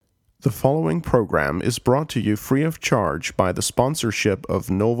The following program is brought to you free of charge by the sponsorship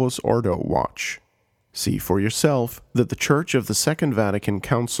of Novus Ordo Watch. See for yourself that the Church of the Second Vatican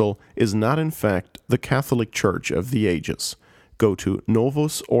Council is not in fact the Catholic Church of the ages. Go to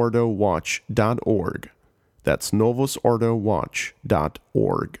novusordowatch.org. That's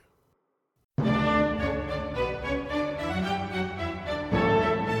novusordowatch.org.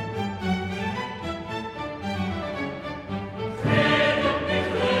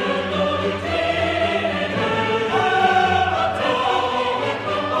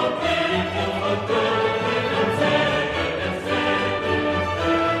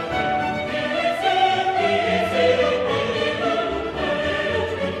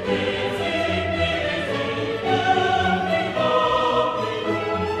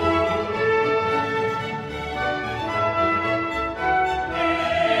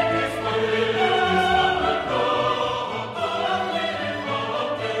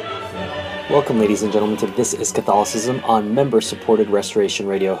 Welcome, ladies and gentlemen, to This is Catholicism on member-supported Restoration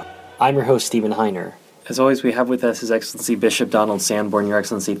Radio. I'm your host, Stephen Heiner. As always, we have with us His Excellency Bishop Donald Sanborn. Your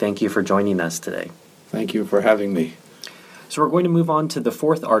Excellency, thank you for joining us today. Thank you for having me. So we're going to move on to the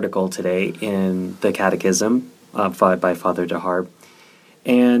fourth article today in the Catechism by Father DeHarb.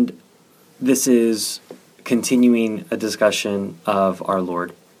 And this is continuing a discussion of our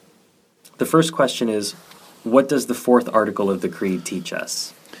Lord. The first question is, what does the fourth article of the Creed teach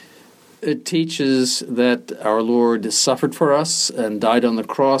us? It teaches that our Lord suffered for us and died on the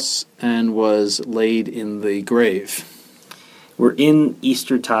cross and was laid in the grave. We're in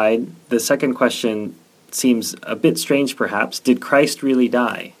Eastertide. The second question seems a bit strange, perhaps. Did Christ really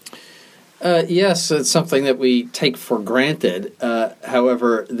die? Yes, it's something that we take for granted.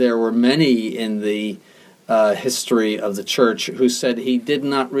 However, there were many in the history of the Church who said he did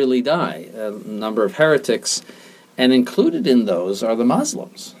not really die. A number of heretics, and included in those are the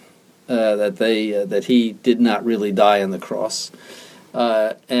Muslims. That he did not really die on the cross,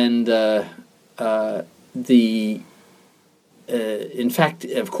 in fact,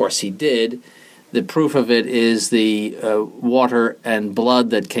 of course, he did. The proof of it is the water and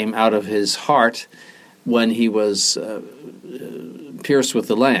blood that came out of his heart when he was pierced with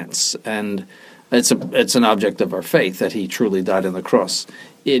the lance, and it's an object of our faith that he truly died on the cross.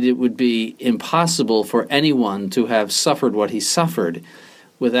 It would be impossible for anyone to have suffered what he suffered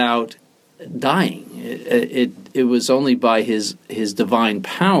without dying. It was only by his divine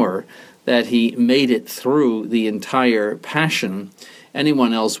power that he made it through the entire passion.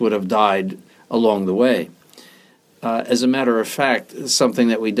 Anyone else would have died along the way. As a matter of fact, something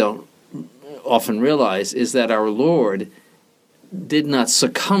that we don't often realize is that our Lord did not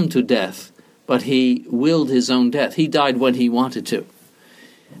succumb to death, but he willed his own death. He died when he wanted to,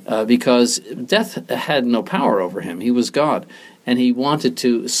 because death had no power over him. He was God. And he wanted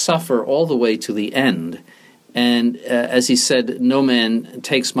to suffer all the way to the end. And as he said, no man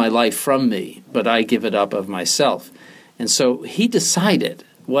takes my life from me, but I give it up of myself. And so he decided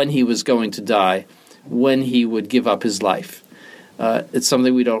when he was going to die, when he would give up his life. It's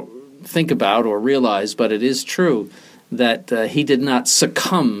something we don't think about or realize, but it is true that he did not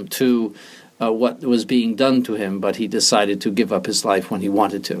succumb to what was being done to him, but he decided to give up his life when he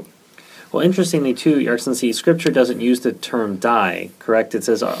wanted to. Well, interestingly, too, Your Excellency, Scripture doesn't use the term die, correct? It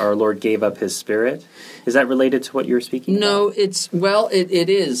says our Lord gave up his spirit. Is that related to what you're speaking about? No, it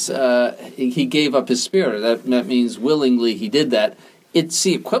is. He gave up his spirit. That means willingly he did that. It's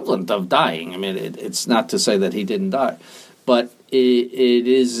the equivalent of dying. I mean, it's not to say that he didn't die. But it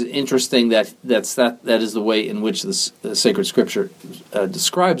is interesting that is the way in which the sacred Scripture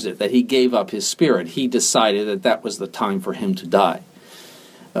describes it, that he gave up his spirit. He decided that was the time for him to die.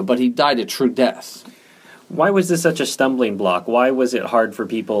 But he died a true death. Why was this such a stumbling block? Why was it hard for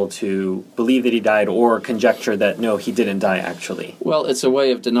people to believe that he died or conjecture that, no, he didn't die actually? Well, it's a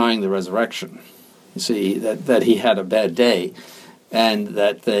way of denying the resurrection. You see, that he had a bad day, and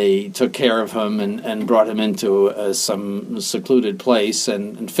that they took care of him and brought him into some secluded place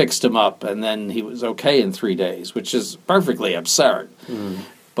and fixed him up, and then he was okay in 3 days, which is perfectly absurd.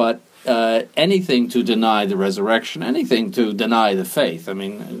 But anything to deny the resurrection, anything to deny the faith. I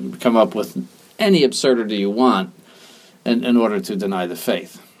mean, come up with any absurdity you want in order to deny the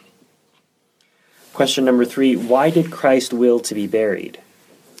faith. Question number 3, why did Christ will to be buried?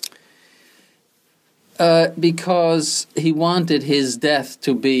 Because he wanted his death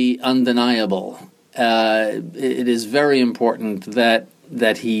to be undeniable. It is very important that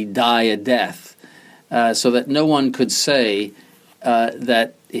he die a death, so that no one could say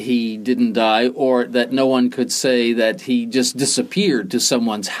that he didn't die, or that no one could say that he just disappeared to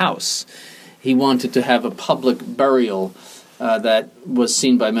someone's house. He wanted to have a public burial that was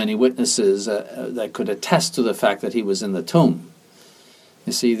seen by many witnesses that could attest to the fact that he was in the tomb.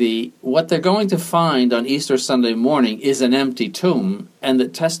 You see, what they're going to find on Easter Sunday morning is an empty tomb and the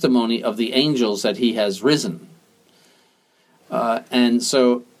testimony of the angels that he has risen. And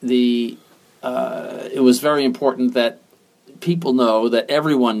so it was very important that people know, that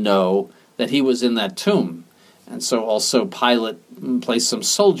everyone know, that he was in that tomb. And so also Pilate placed some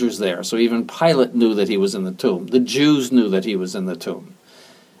soldiers there. So even Pilate knew that he was in the tomb. The Jews knew that he was in the tomb.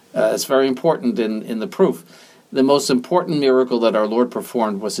 It's very important in the proof. The most important miracle that our Lord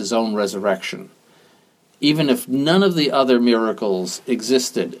performed was his own resurrection. Even if none of the other miracles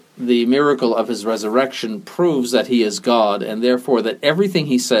existed, the miracle of his resurrection proves that he is God, and therefore that everything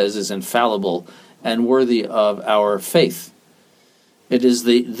he says is infallible and worthy of our faith. It is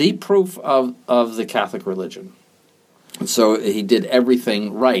the proof of the Catholic religion. And so he did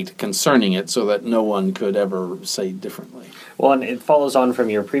everything right concerning it so that no one could ever say differently. Well, and it follows on from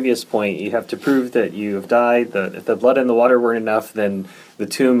your previous point. You have to prove that you have died. If the blood and the water weren't enough, then the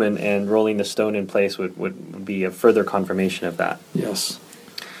tomb and rolling the stone in place would be a further confirmation of that. Yes.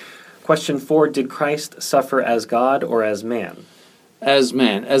 Question 4, did Christ suffer as God or as man? As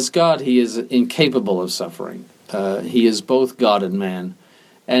man. As God, he is incapable of suffering. He is both God and man.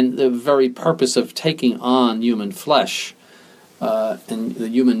 And the very purpose of taking on human flesh and the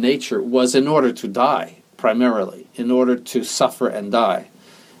human nature was in order to die, primarily, in order to suffer and die.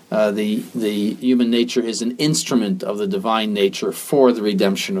 The human nature is an instrument of the divine nature for the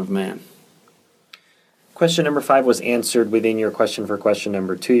redemption of man. Question number 5 was answered within your question for question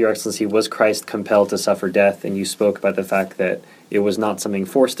number 2. Your Excellency, was Christ compelled to suffer death? And you spoke about the fact that it was not something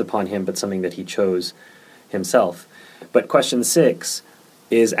forced upon him, but something that he chose himself. But question 6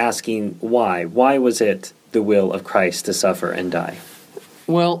 is asking why. Why was it the will of Christ to suffer and die?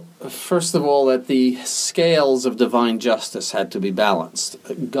 Well, first of all, that the scales of divine justice had to be balanced.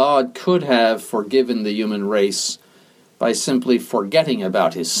 God could have forgiven the human race by simply forgetting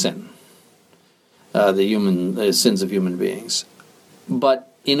about his sin, the sins of human beings.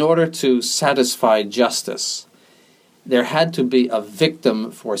 But in order to satisfy justice, there had to be a victim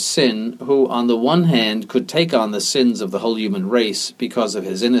for sin who, on the one hand, could take on the sins of the whole human race because of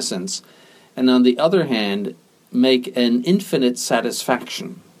his innocence, and on the other hand, make an infinite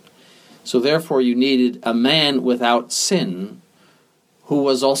satisfaction. So therefore you needed a man without sin who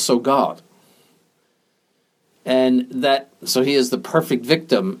was also God. And so he is the perfect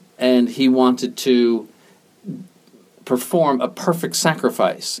victim, and he wanted to perform a perfect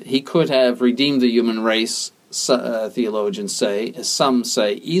sacrifice. He could have redeemed the human race, theologians say, as some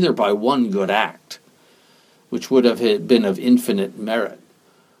say, either by one good act, which would have been of infinite merit.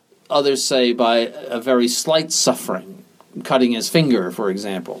 Others say by a very slight suffering, cutting his finger, for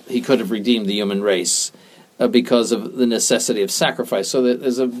example. He could have redeemed the human race because of the necessity of sacrifice. So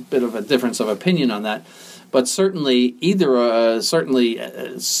there's a bit of a difference of opinion on that. But certainly,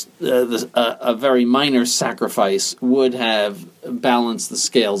 a very minor sacrifice would have balanced the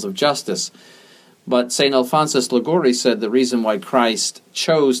scales of justice. But St. Alphonsus Liguori said the reason why Christ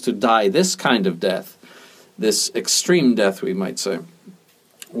chose to die this kind of death, this extreme death, we might say,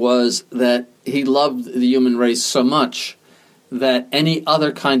 was that he loved the human race so much that any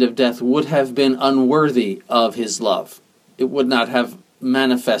other kind of death would have been unworthy of his love. It would not have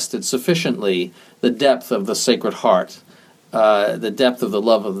manifested sufficiently the depth of the Sacred Heart, the depth of the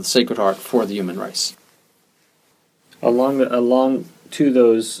love of the Sacred Heart for the human race. Along to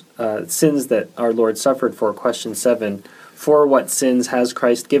those sins that our Lord suffered for, question 7, for what sins has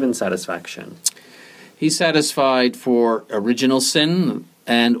Christ given satisfaction? He satisfied for original sin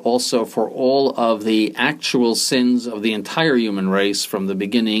and also for all of the actual sins of the entire human race from the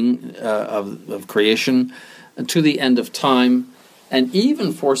beginning of creation to the end of time, and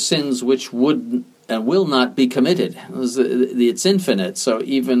even for sins which would and will not be committed. It's infinite, so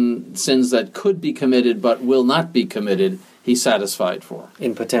even sins that could be committed but will not be committed, he satisfied for.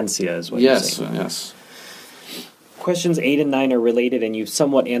 In potentia is what you're saying. Yes. Questions 8 and 9 are related, and you've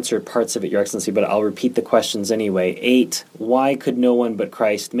somewhat answered parts of it, Your Excellency, but I'll repeat the questions anyway. 8, why could no one but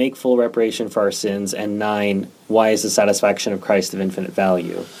Christ make full reparation for our sins? And 9, why is the satisfaction of Christ of infinite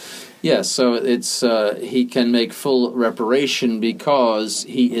value? Yes, so it's he can make full reparation because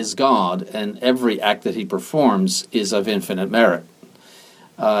he is God, and every act that he performs is of infinite merit.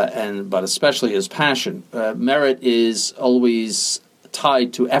 But especially his passion. Merit is always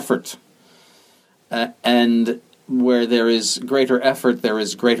tied to effort, and where there is greater effort, there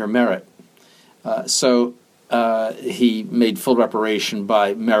is greater merit. So he made full reparation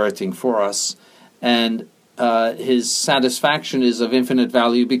by meriting for us, and his satisfaction is of infinite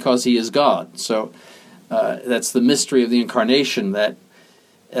value because he is God. So That's the mystery of the Incarnation, that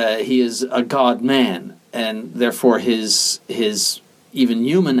he is a God-man, and therefore his even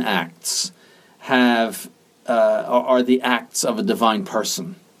human acts are the acts of a divine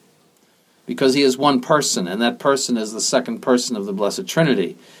person, because he is one person, and that person is the second person of the Blessed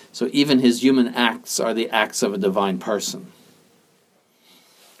Trinity. So even his human acts are the acts of a divine person.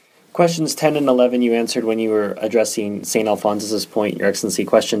 Questions 10 and 11 you answered when you were addressing St. Alphonsus' point, Your Excellency.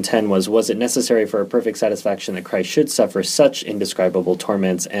 Question 10 was it necessary for a perfect satisfaction that Christ should suffer such indescribable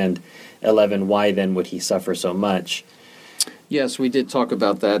torments? And 11, why then would he suffer so much? Yes, we did talk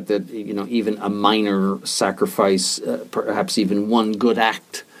about that even a minor sacrifice, perhaps even one good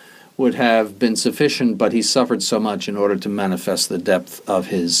act, would have been sufficient, but he suffered so much in order to manifest the depth of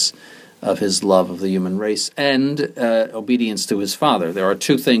his love of the human race and obedience to his Father. There are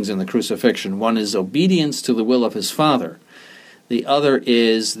two things in the crucifixion. One is obedience to the will of his Father. The other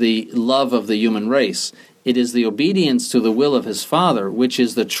is the love of the human race. It is the obedience to the will of his Father which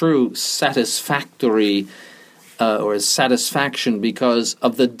is the true satisfaction, because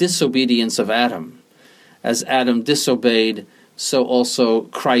of the disobedience of Adam. As Adam disobeyed, so also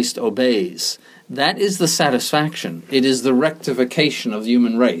Christ obeys. That is the satisfaction. It is the rectification of the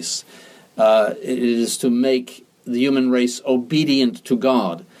human race. It is to make the human race obedient to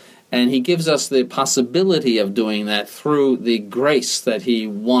God. And he gives us the possibility of doing that through the grace that he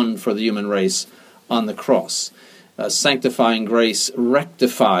won for the human race on the cross. Sanctifying grace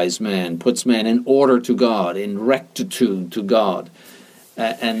rectifies man, puts man in order to God, in rectitude to God.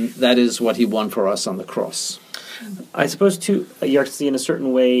 And that is what he won for us on the cross. I suppose, too, Your Excellency, in a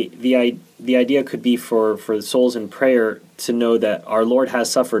certain way, the idea could be for souls in prayer to know that our Lord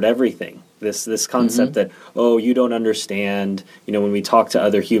has suffered everything. This concept that, oh, you don't understand. When we talk to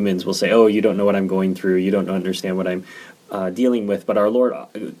other humans, we'll say, oh, you don't know what I'm going through. You don't understand what I'm dealing with. But our Lord,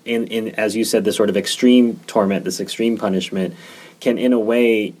 in as you said, this sort of extreme torment, this extreme punishment, can in a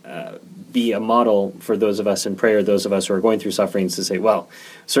way be a model for those of us in prayer, those of us who are going through sufferings, to say, well,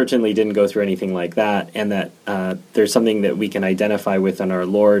 certainly didn't go through anything like that, and that there's something that we can identify with in our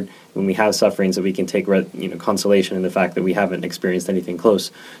Lord when we have sufferings, that we can take consolation in the fact that we haven't experienced anything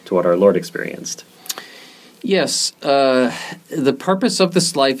close to what our Lord experienced. Yes, the purpose of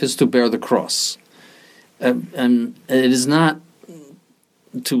this life is to bear the cross. And it is not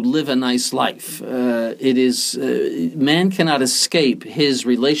to live a nice life. It is man cannot escape his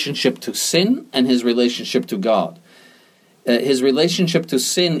relationship to sin and his relationship to God. His relationship to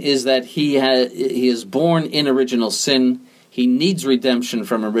sin is that he is born in original sin. He needs redemption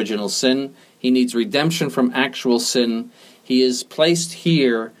from original sin. He needs redemption from actual sin. He is placed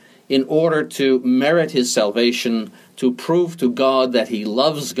here in order to merit his salvation, to prove to God that he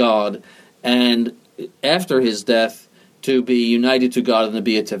loves God, and after his death, to be united to God in the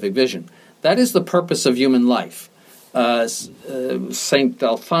beatific vision. That is the purpose of human life. St.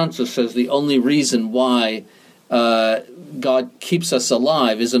 Alphonsus says the only reason why God keeps us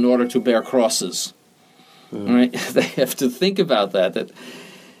alive is in order to bear crosses. Right? They have to think about that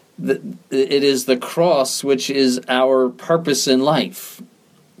it is the cross which is our purpose in life.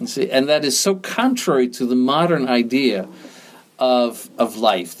 You see, and that is so contrary to the modern idea of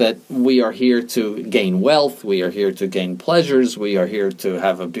life, that we are here to gain wealth, we are here to gain pleasures, we are here to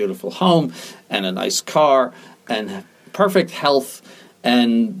have a beautiful home and a nice car and perfect health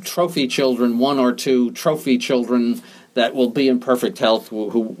and trophy children, one or two trophy children that will be in perfect health,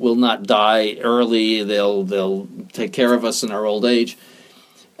 who will not die early. They'll take care of us in our old age.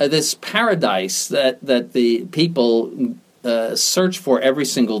 This paradise that the people search for every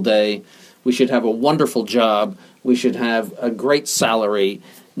single day. We should have a wonderful job. We should have a great salary.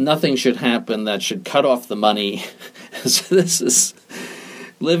 Nothing should happen that should cut off the money. So this is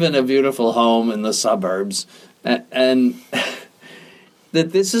live in a beautiful home in the suburbs, and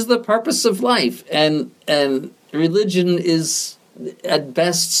that this is the purpose of life. And religion is at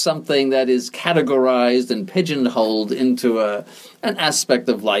best something that is categorized and pigeonholed into an aspect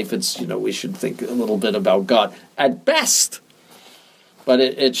of life. It's, we should think a little bit about God at best. But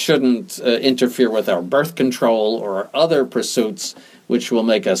it shouldn't interfere with our birth control or other pursuits which will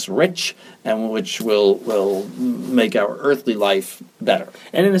make us rich and which will make our earthly life better.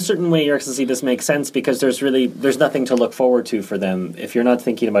 And in a certain way, Your Excellency, this makes sense, because there's nothing to look forward to for them. If you're not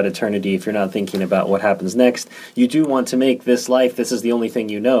thinking about eternity, if you're not thinking about what happens next, you do want to make this life, this is the only thing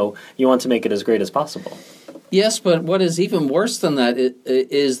you want to make it as great as possible. Yes, but what is even worse than that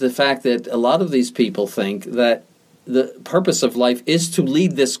is the fact that a lot of these people think that the purpose of life is to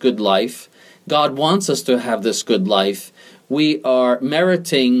lead this good life. God wants us to have this good life. We are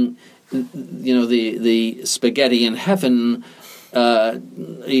meriting, the spaghetti in heaven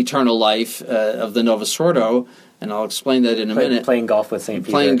eternal life of the Novus Ordo, and I'll explain that in a minute. Playing golf with St.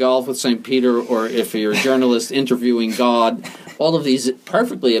 Peter. Playing golf with St. Peter, or if you're a journalist, interviewing God. All of these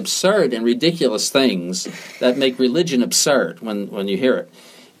perfectly absurd and ridiculous things that make religion absurd when you hear it.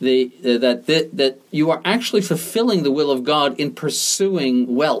 That you are actually fulfilling the will of God in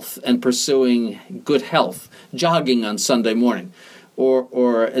pursuing wealth and pursuing good health, jogging on Sunday morning,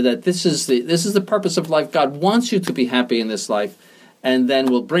 or that this is the purpose of life. God wants you to be happy in this life, and then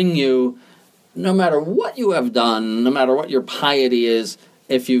will bring you, no matter what you have done, no matter what your piety is,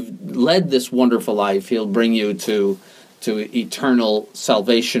 if you've led this wonderful life, He'll bring you to eternal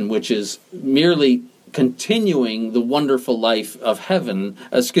salvation, which is merely continuing the wonderful life of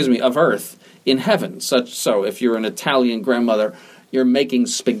of earth in heaven. So if you're an Italian grandmother, you're making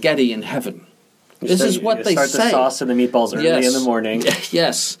spaghetti in heaven. This is what they say. Start the sauce and the meatballs early in the morning.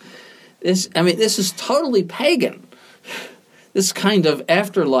 Yes. This is totally pagan. This kind of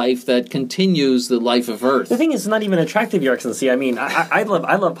afterlife that continues the life of earth. The thing is, it's not even attractive, Your Excellency. I mean, I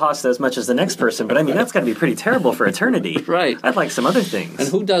love pasta as much as the next person, but I mean, that's got to be pretty terrible for eternity. Right. I'd like some other things. And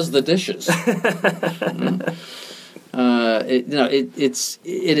who does the dishes?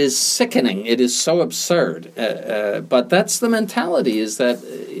 It is sickening. It is so absurd. But that's the mentality,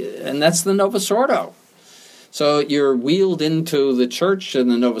 and that's the Novus Ordo. So you're wheeled into the church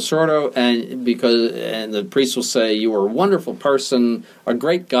and the Novus Ordo, and the priest will say you were a wonderful person, a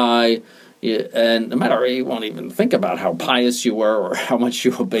great guy, and no matter, he won't even think about how pious you were or how much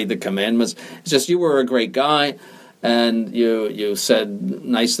you obeyed the commandments. It's just you were a great guy, and you said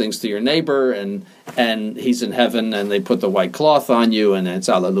nice things to your neighbor, and he's in heaven, and they put the white cloth on you, and it's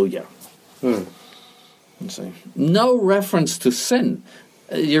hallelujah. You see, no reference to sin.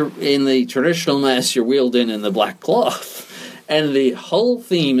 You're in the traditional Mass, you're wheeled in the black cloth, and the whole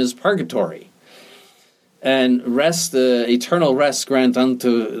theme is purgatory. And rest, eternal rest grant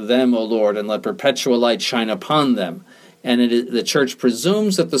unto them, O Lord, and let perpetual light shine upon them. And the Church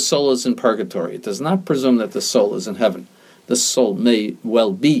presumes that the soul is in purgatory. It does not presume that the soul is in heaven. The soul may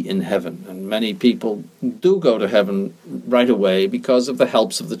well be in heaven, and many people do go to heaven right away because of the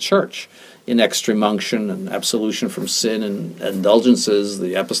helps of the Church in extreme unction and absolution from sin and indulgences,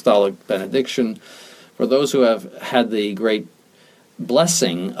 the apostolic benediction. For those who have had the great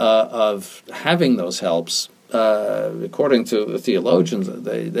blessing of having those helps, according to the theologians,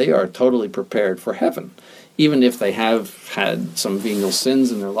 they are totally prepared for heaven. Even if they have had some venial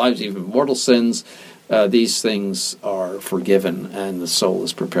sins in their lives, even mortal sins, these things are forgiven and the soul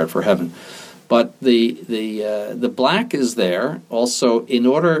is prepared for heaven. But the black is there also in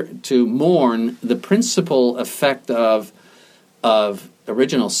order to mourn the principal effect of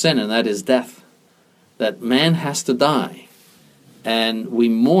original sin, and that is death. That man has to die. And we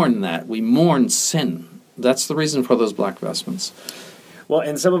mourn that. We mourn sin. That's the reason for those black vestments. Well,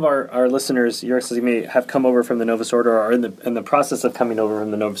 and some of our listeners, Your Excellency, may have come over from the Novus Ordo or are in the process of coming over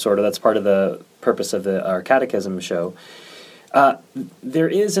from the Novus Ordo. That's part of the purpose of our Catechism show. There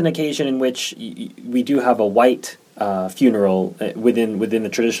is an occasion in which we do have a white funeral within the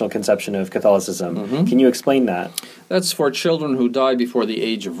traditional conception of Catholicism. Mm-hmm. Can you explain that? That's for children who die before the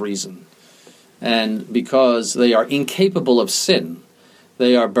age of reason. And because they are incapable of sin,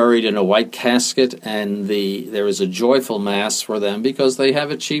 they are buried in a white casket, and there is a joyful Mass for them because they have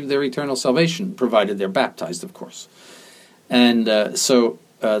achieved their eternal salvation, provided they're baptized, of course. And so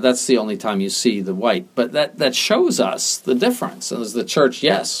that's the only time you see the white. But that shows us the difference. And as the Church,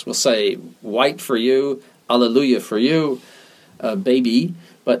 yes, will say white for you, alleluia for you, baby,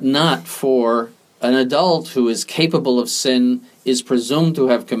 but not for an adult who is capable of sin, is presumed to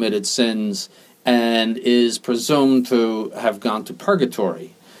have committed sins, and is presumed to have gone to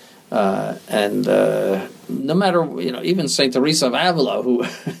purgatory. And no matter, even St. Teresa of Avila, who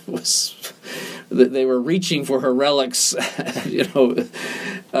they were reaching for her relics, they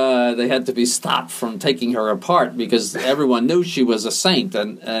had to be stopped from taking her apart because everyone knew she was a saint.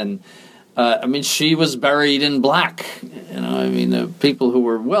 And she was buried in black. People who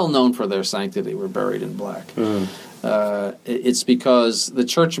were well known for their sanctity were buried in black. Mm. It's because the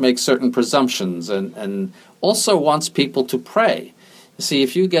Church makes certain presumptions and also wants people to pray. You see,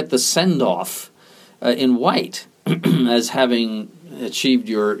 if you get the send-off in white as having achieved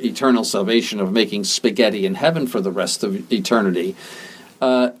your eternal salvation of making spaghetti in heaven for the rest of eternity,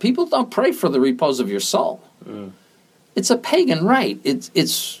 people don't pray for the repose of your soul. Mm. It's a pagan rite.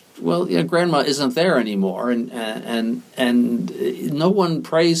 It's well, yeah, grandma isn't there anymore, and no one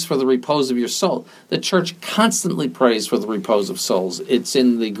prays for the repose of your soul. The church constantly prays for the repose of souls. It's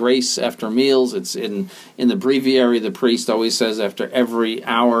in the grace after meals. It's in the breviary. The priest always says after every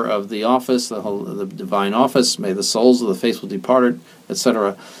hour of the office, the divine office, may the souls of the faithful departed,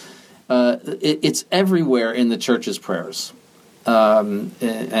 etc. It's everywhere in the church's prayers. Because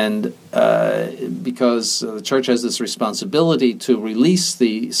the church has this responsibility to release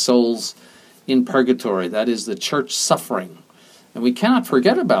the souls in purgatory, that is the church suffering, and we cannot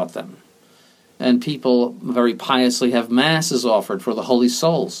forget about them. And people very piously have masses offered for the holy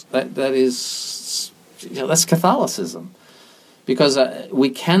souls. That is, that's Catholicism, because we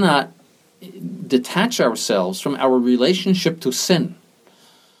cannot detach ourselves from our relationship to sin.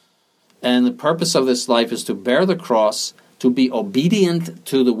 And the purpose of this life is to bear the cross, to be obedient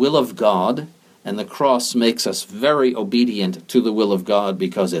to the will of God, and the cross makes us very obedient to the will of God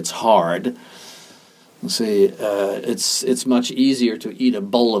because it's hard. You see, it's much easier to eat a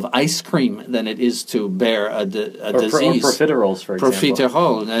bowl of ice cream than it is to bear a disease. Or profiteroles, for example.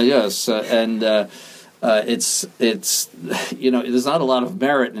 Profiterole, yes, and it's there's not a lot of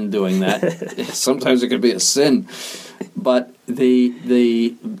merit in doing that. Sometimes it could be a sin. But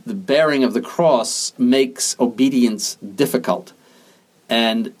the bearing of the cross makes obedience difficult.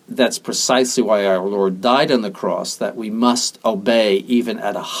 And that's precisely why our Lord died on the cross, that we must obey even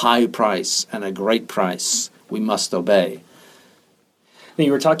at a high price and a great price. We must obey. Now,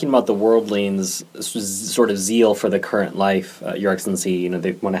 you were talking about the worldlings' sort of zeal for the current life, Your Excellency.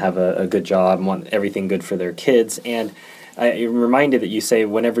 They want to have a good job and want everything good for their kids. And I'm reminded that you say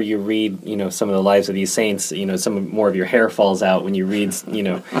whenever you read, some of the lives of these saints, some more of your hair falls out when you read,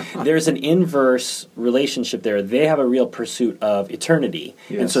 there's an inverse relationship there. They have a real pursuit of eternity.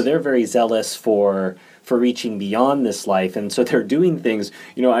 Yes. And so they're very zealous for reaching beyond this life. And so they're doing things,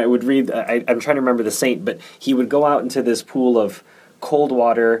 I would read, I'm trying to remember the saint, but he would go out into this pool of cold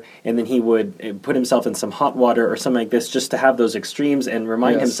water, and then he would put himself in some hot water or something like this just to have those extremes and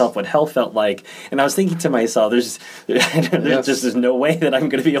remind himself what hell felt like. And I was thinking to myself, there's no way that I'm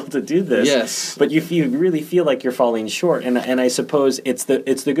going to be able to do this. Yes. But you really feel like you're falling short, and I suppose it's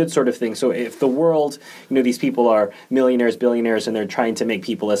the good sort of thing. So if the world, these people are millionaires, billionaires, and they're trying to make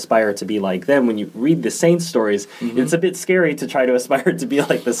people aspire to be like them, when you read the saints' stories, it's a bit scary to try to aspire to be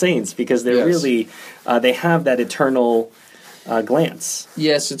like the saints, because they're really, they have that eternal glance.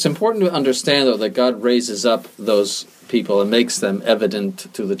 Yes, it's important to understand, though, that God raises up those people and makes them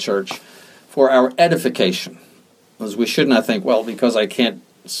evident to the church for our edification. Because we should not think, well, because I can't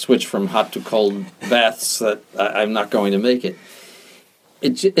switch from hot to cold baths, that I'm not going to make it.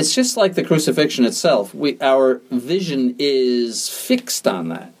 It's just like the crucifixion itself. Our vision is fixed on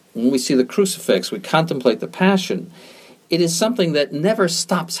that. When we see the crucifix, we contemplate the passion. It is something that never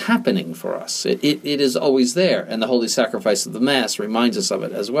stops happening for us. It is always there, and the holy sacrifice of the Mass reminds us of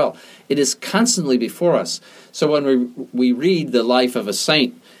it as well. It is constantly before us. So when we read the life of a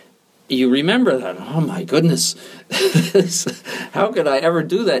saint, you remember that. Oh my goodness, how could I ever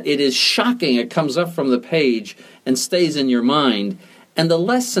do that? It is shocking. It comes up from the page and stays in your mind, and the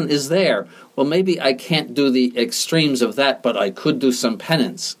lesson is there. Well, maybe I can't do the extremes of that, but I could do some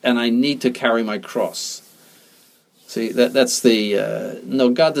penance, and I need to carry my cross. See, that's the... no,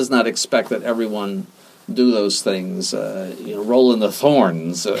 God does not expect that everyone do those things, roll in the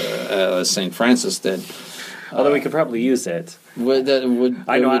thorns, as St. Francis did. Although we could probably use it.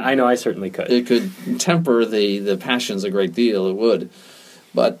 I know I certainly could. It could temper the passions a great deal, it would.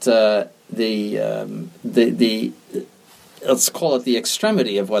 But let's call it the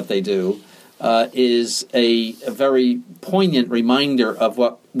extremity of what they do, is a very poignant reminder of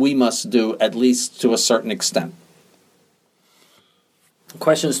what we must do, at least to a certain extent.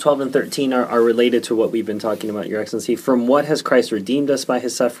 Questions 12 and 13 are related to what we've been talking about, Your Excellency. From what has Christ redeemed us by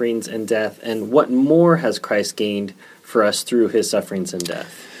his sufferings and death, and what more has Christ gained for us through his sufferings and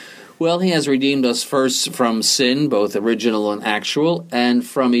death? Well, he has redeemed us first from sin, both original and actual, and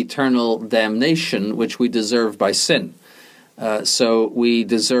from eternal damnation, which we deserve by sin. So we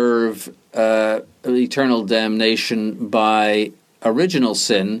deserve eternal damnation by original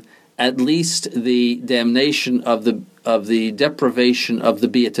sin, at least the damnation of the deprivation of the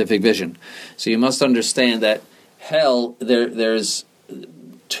beatific vision. So you must understand that hell, there's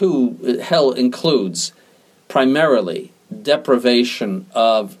two. Hell includes primarily deprivation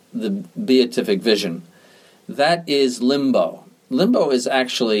of the beatific vision. That is limbo. Limbo is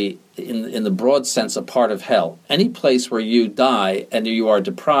actually, in the broad sense, a part of hell. Any place where you die and you are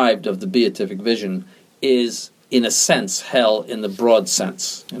deprived of the beatific vision is, in a sense, hell in the broad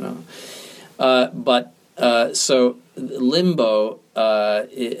sense. So limbo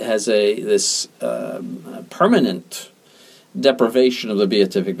it has this permanent deprivation of the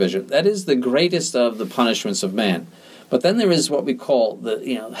beatific vision. That is the greatest of the punishments of man. But then there is what we call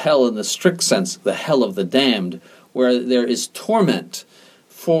the hell in the strict sense, the hell of the damned, where there is torment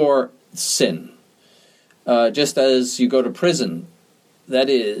for sin. Just as you go to prison, that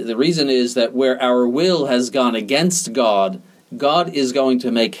is the reason is that where our will has gone against God, God is going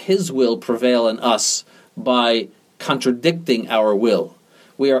to make His will prevail in us by contradicting our will.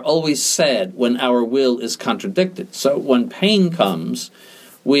 We are always sad when our will is contradicted. So when pain comes,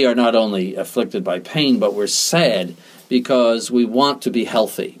 we are not only afflicted by pain, but we're sad because we want to be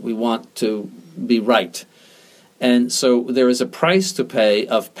healthy. We want to be right. And so there is a price to pay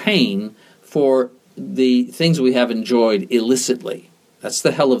of pain for the things we have enjoyed illicitly. That's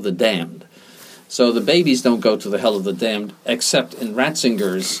the hell of the damned. So the babies don't go to the hell of the damned except in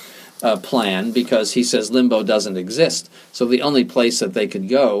Ratzinger's plan, because he says limbo doesn't exist. So the only place that they could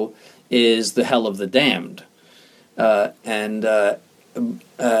go is the hell of the damned. But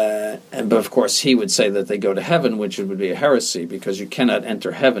of course he would say that they go to heaven, which would be a heresy, because you cannot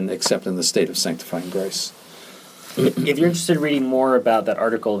enter heaven except in the state of sanctifying grace. If you're interested in reading more about that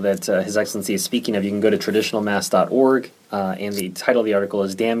article that His Excellency is speaking of, you can go to traditionalmass.org, and the title of the article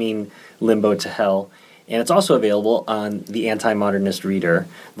is Damning Limbo to Hell. And it's also available on the Anti-Modernist Reader,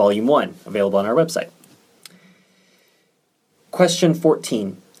 Volume 1, available on our website. Question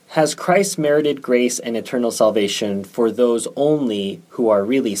 14. Has Christ merited grace and eternal salvation for those only who are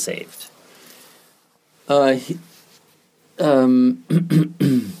really saved?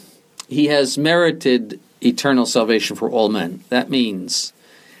 He has merited eternal salvation for all men. That means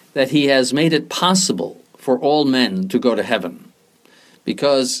that He has made it possible for all men to go to heaven,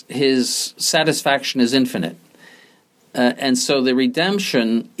 because His satisfaction is infinite. And so the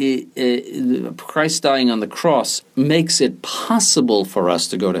redemption, Christ dying on the cross, makes it possible for us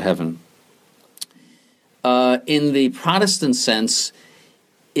to go to heaven. In the Protestant sense,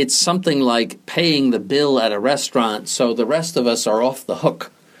 it's something like paying the bill at a restaurant, so the rest of us are off the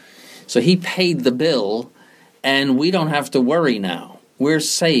hook. So He paid the bill, and we don't have to worry now. We're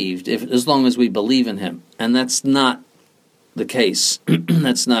saved as long as we believe in Him. And that's not the case.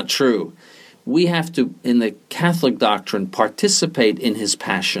 That's not true. We have to, in the Catholic doctrine, participate in His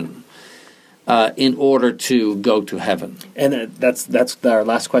passion in order to go to heaven. And that's our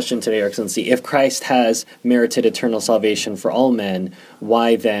last question today, Your Excellency. If Christ has merited eternal salvation for all men,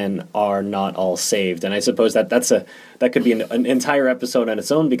 why then are not all saved? And I suppose that could be an entire episode on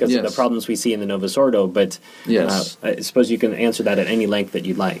its own because of the problems we see in the Novus Ordo, but I suppose you can answer that at any length that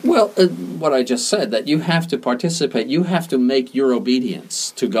you'd like. Well, what I just said, that you have to participate, you have to make your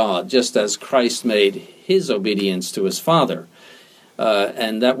obedience to God, just as Christ made His obedience to His Father.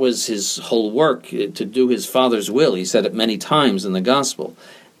 And that was His whole work, to do His Father's will. He said it many times in the Gospel.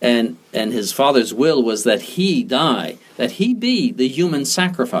 And His Father's will was that He die, that He be the human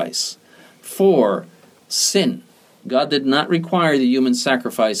sacrifice for sin. God did not require the human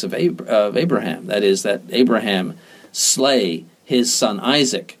sacrifice of Abraham. That is, that Abraham slay his son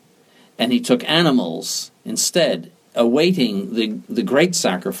Isaac. And He took animals instead, awaiting the great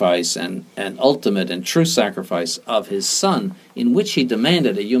sacrifice and ultimate and true sacrifice of His Son, in which He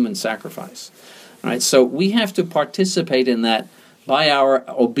demanded a human sacrifice. All right, so we have to participate in that by our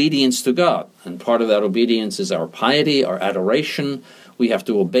obedience to God. And part of that obedience is our piety, our adoration. We have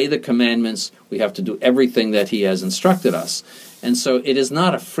to obey the commandments. We have to do everything that He has instructed us. And so it is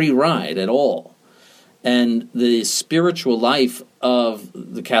not a free ride at all. And the spiritual life of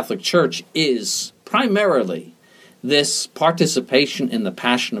the Catholic Church is primarily this participation in the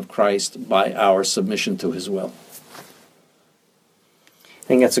passion of Christ by our submission to His will. I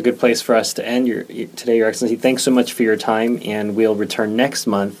think that's a good place for us to end today, Your Excellency. Thanks so much for your time, and we'll return next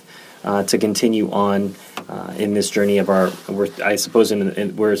month to continue on in this journey of I suppose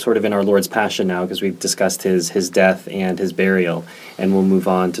we're sort of in our Lord's Passion now, because we've discussed His death and His burial, and we'll move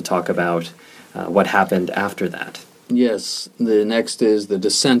on to talk about what happened after that. Yes, the next is the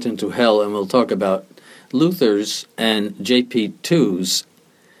descent into hell, and we'll talk about Luther's and JP2's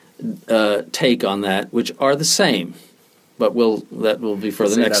take on that, which are the same, but that will be for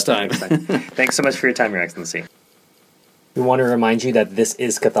the next time. Thanks so much for your time, Your Excellency. We want to remind you that This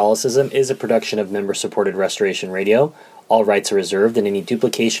is Catholicism is a production of member-supported Restoration Radio. All rights are reserved, and any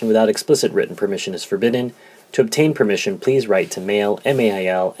duplication without explicit written permission is forbidden. To obtain permission, please write to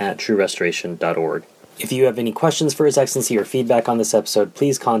mail@truerestoration.org. If you have any questions for His Excellency or feedback on this episode,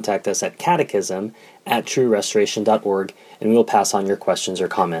 please contact us at catechism@truerestoration.org, and we will pass on your questions or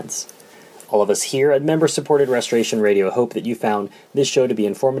comments. All of us here at member-supported Restoration Radio hope that you found this show to be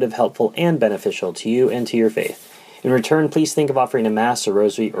informative, helpful, and beneficial to you and to your faith. In return, please think of offering a Mass, a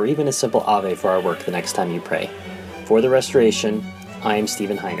Rosary, or even a simple Ave for our work the next time you pray. For the Restoration, I am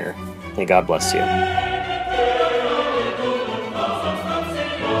Stephen Heiner. May God bless you.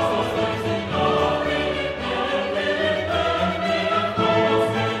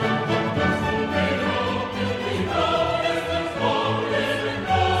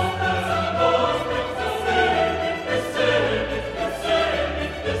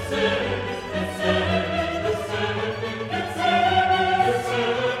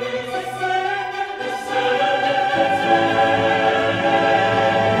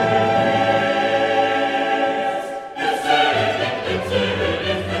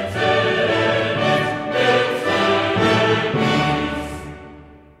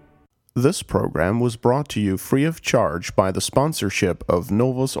 This program was brought to you free of charge by the sponsorship of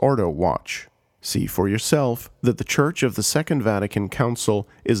Novus Ordo Watch. See for yourself that the Church of the Second Vatican Council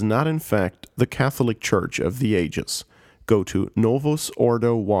is not in fact the Catholic Church of the ages. Go to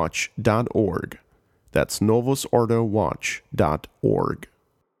novusordowatch.org. That's novusordowatch.org.